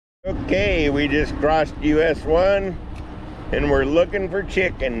Okay, we just crossed US1 and we're looking for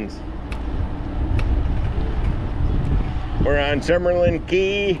chickens. We're on Summerland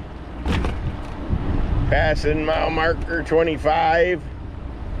Key, passing mile marker 25.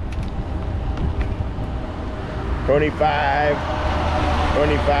 25.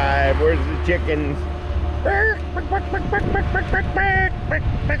 Where's the chickens?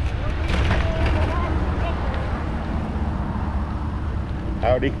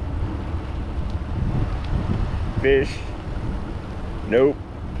 Howdy. Fish. Nope.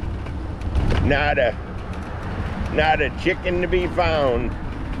 Not a chicken to be found.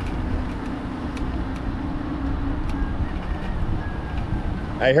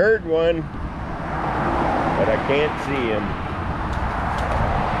 I heard one, but I can't see him.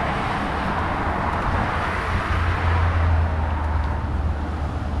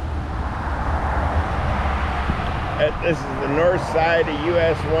 This is the north side of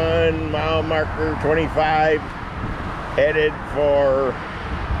US1, mile marker 25, headed for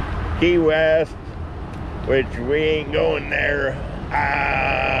Key West, which we ain't going there,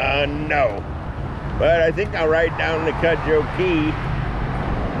 no. But I think I'll ride down to Cudjoe Key.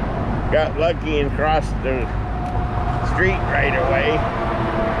 Got lucky and crossed the street right away.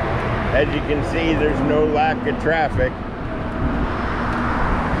 As you can see, there's no lack of traffic.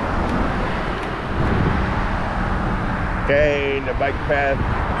 Okay, the bike path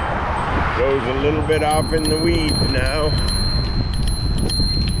goes a little bit off in the weeds now.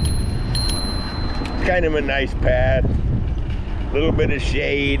 It's kind of a nice path. A little bit of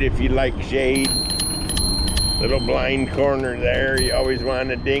shade if you like shade. Little blind corner there. You always want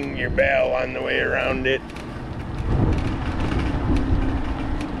to ding your bell on the way around it.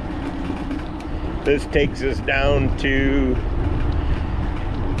 This takes us down to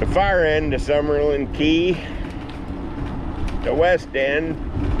the far end of Summerland Key, the west end,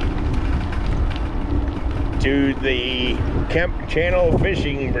 to the Kemp Channel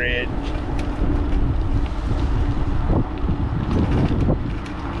Fishing Bridge.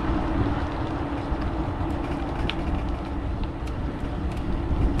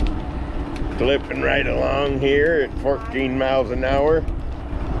 Clipping right along here at 14 miles an hour.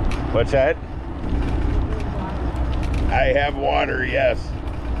 What's that? I have water, yes.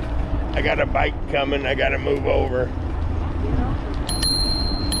 I got a bike coming, I gotta move over.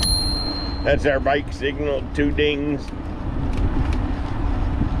 That's our bike signal, 2 dings.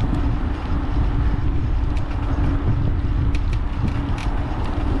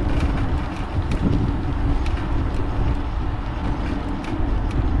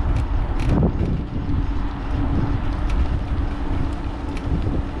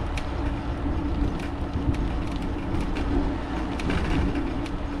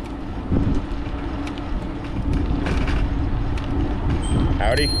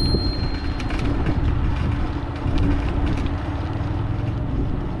 Howdy.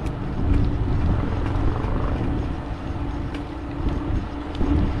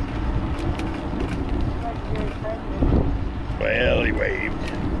 Well, he waved.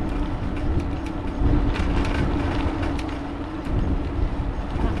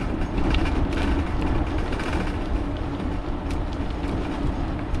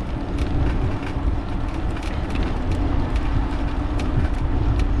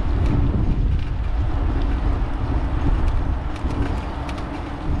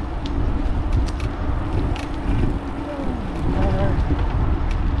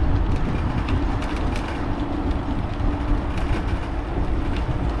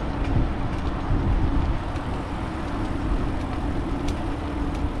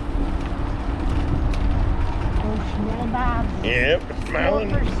 Yep,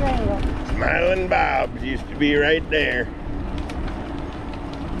 Smiling Bob's used to be right there.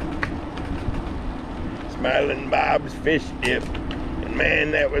 Smiling Bob's Fish Dip. And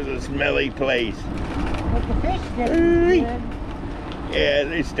man, that was a smelly place. But the fish dip is good. Yeah,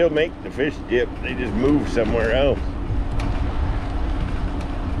 they still make the fish dip. They just move somewhere else.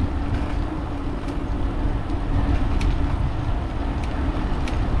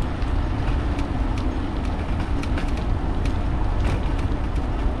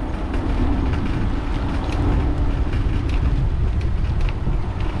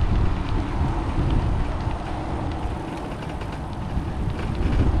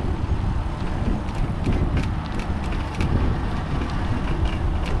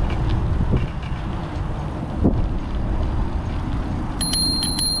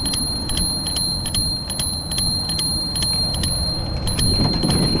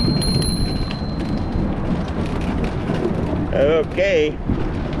 Okay.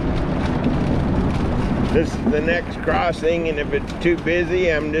 This is the next crossing, and if it's too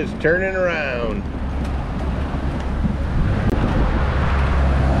busy, I'm just turning around.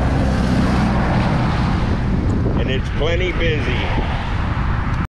 And it's plenty busy.